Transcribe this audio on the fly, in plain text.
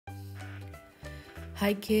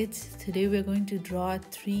Hi kids, today we're going to draw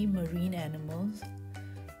 3 marine animals.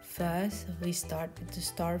 First, we start with the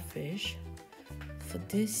starfish. For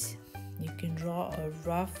this, you can draw a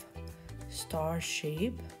rough star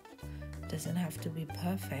shape. Doesn't have to be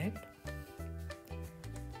perfect.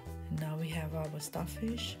 And now we have our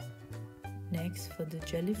starfish. Next, for the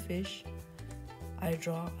jellyfish, I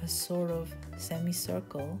draw a sort of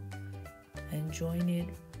semicircle and join it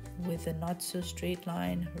with a not so straight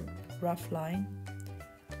line, rough line.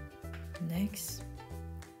 Next,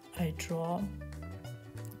 I draw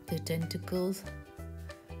the tentacles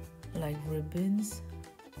like ribbons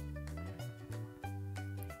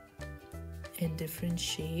in different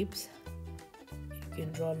shapes. You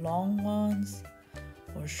can draw long ones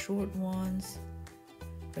or short ones,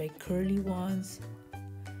 very curly ones.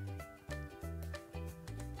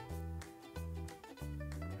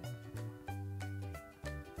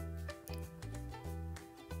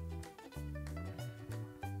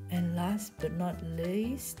 And last but not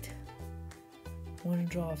least, I'm going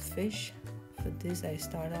to draw a fish. For this, I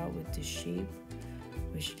start out with the shape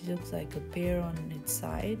which looks like a pear on its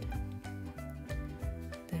side.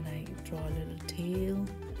 Then I draw a little tail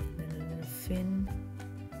and then a little fin,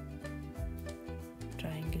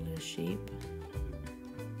 triangular shape.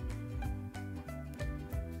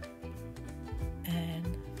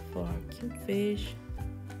 And for our cute fish,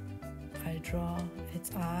 I draw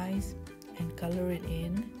its eyes and color it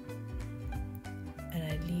in. And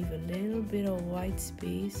I leave a little bit of white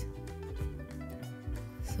space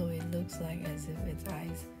so it looks like as if its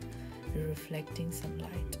eyes are reflecting some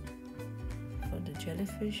light. For the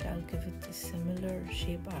jellyfish, I'll give it the similar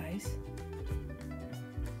shape eyes,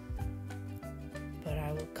 but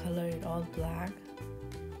I will color it all black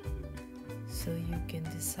so you can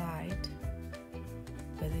decide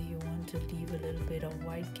whether you want to leave a little bit of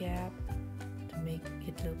white gap to make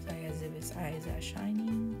it look like as if its eyes are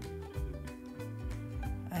shining.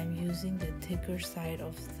 I'm using the thicker side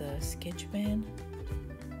of the sketch pen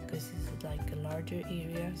because this is like a larger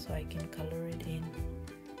area, so I can color it in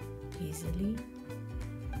easily.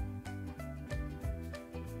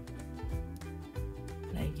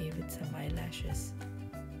 And I gave it some eyelashes.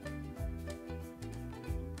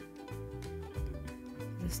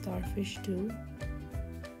 The starfish too.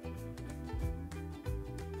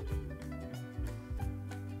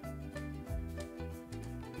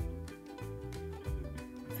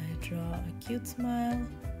 Draw a cute smile.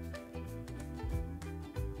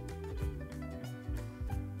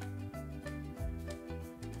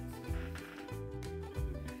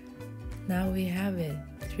 Now we have it,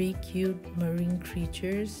 3 cute marine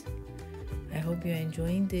creatures. I hope you're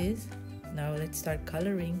enjoying this. Now let's start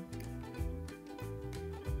coloring.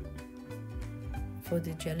 For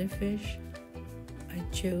the jellyfish, I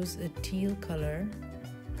chose a teal color,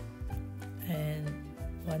 and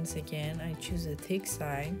once again I choose a thick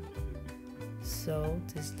side, so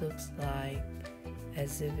this looks like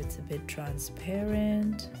as if it's a bit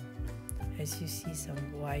transparent, as you see some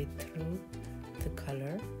white through the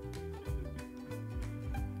color.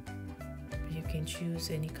 You can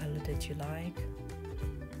choose any color that you like.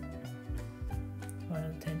 One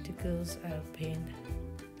of the tentacles, I'll paint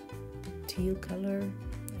teal color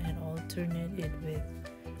and alternate it with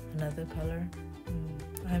another color.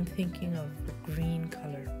 I'm thinking of a green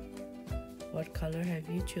color. What color have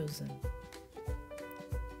you chosen?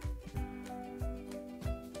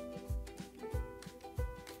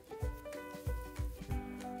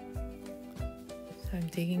 So I'm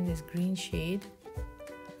taking this green shade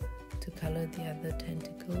to color the other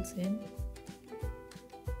tentacles in.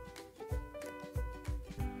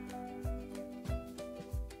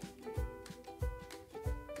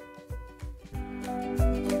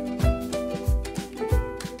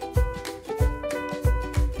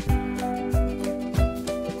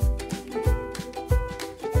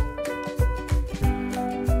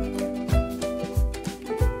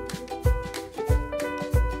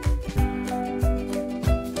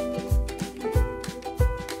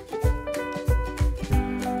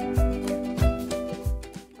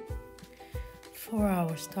 For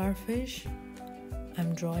our starfish,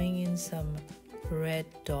 I'm drawing in some red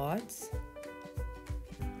dots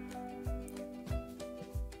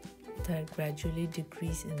that gradually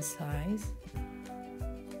decrease in size.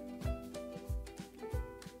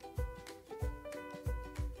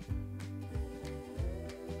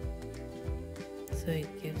 So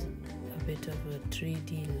it gives a bit of a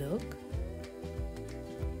 3D look.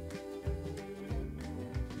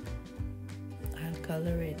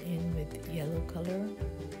 Color it in with yellow color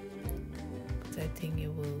because I think it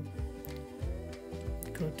will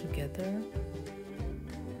go together.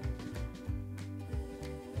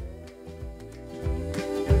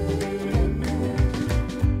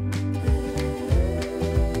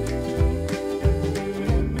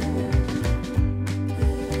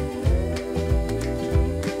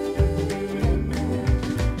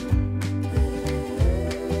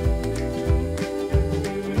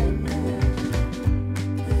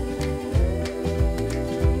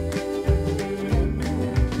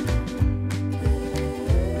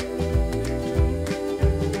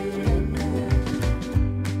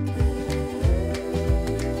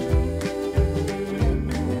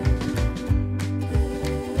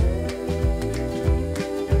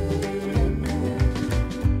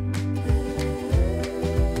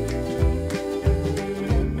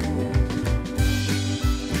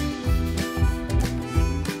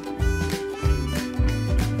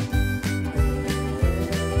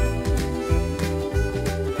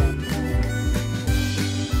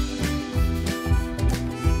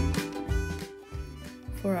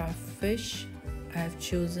 our fish, I have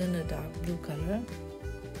chosen a dark blue color.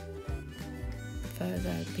 First,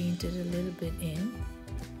 I'll paint it a little bit in,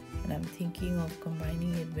 and I'm thinking of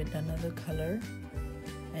combining it with another color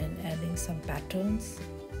and adding some patterns.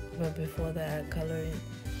 But before that, I'll color it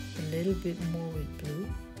a little bit more with blue.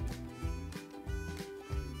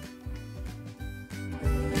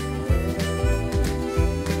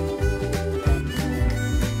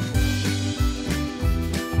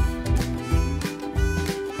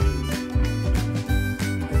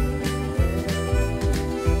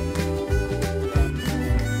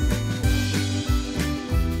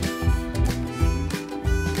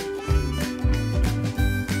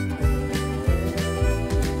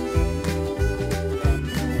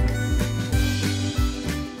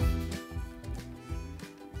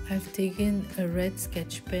 I've taken a red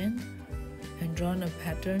sketch pen and drawn a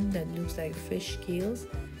pattern that looks like fish scales,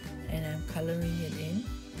 and I'm coloring it in.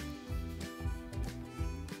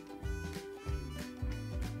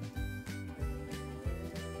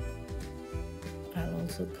 I'll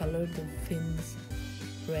also color the fins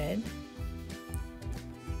red.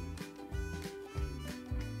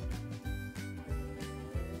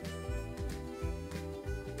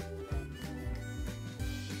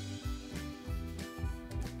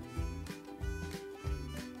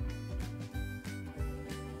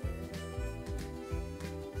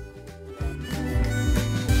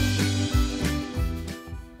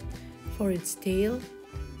 For its tail,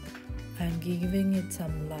 I'm giving it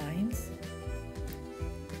some lines.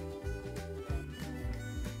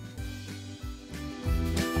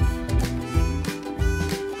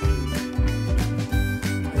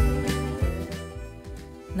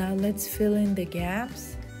 Now let's fill in the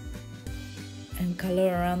gaps and color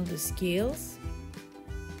around the scales.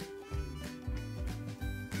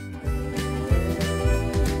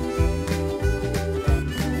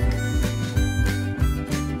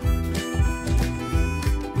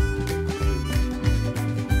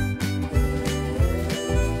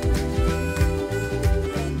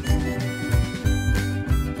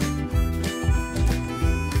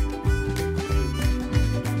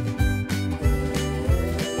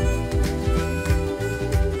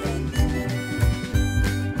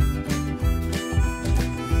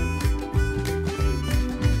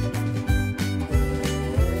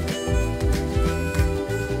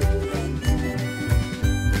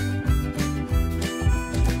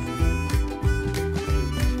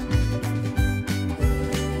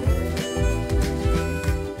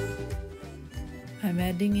 I'm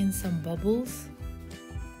adding in some bubbles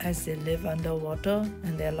as they live underwater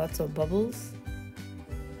and there are lots of bubbles.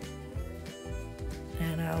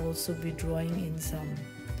 And I'll also be drawing in some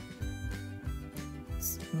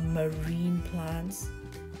marine plants.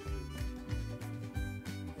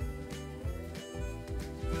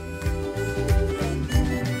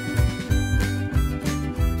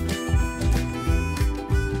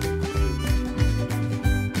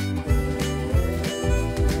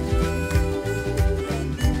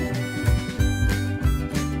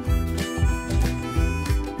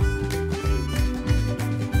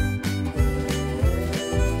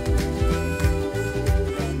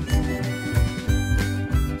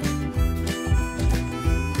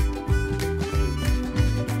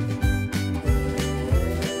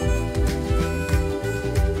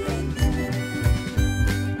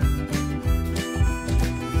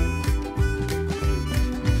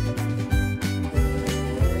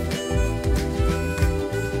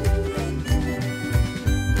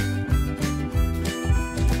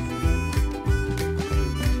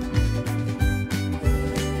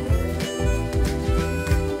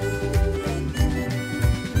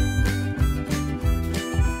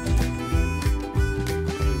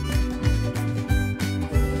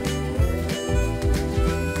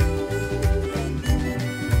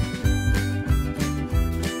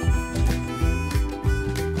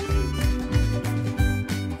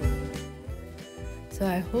 So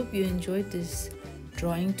I hope you enjoyed this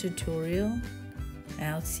drawing tutorial,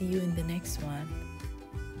 and I'll see you in the next one.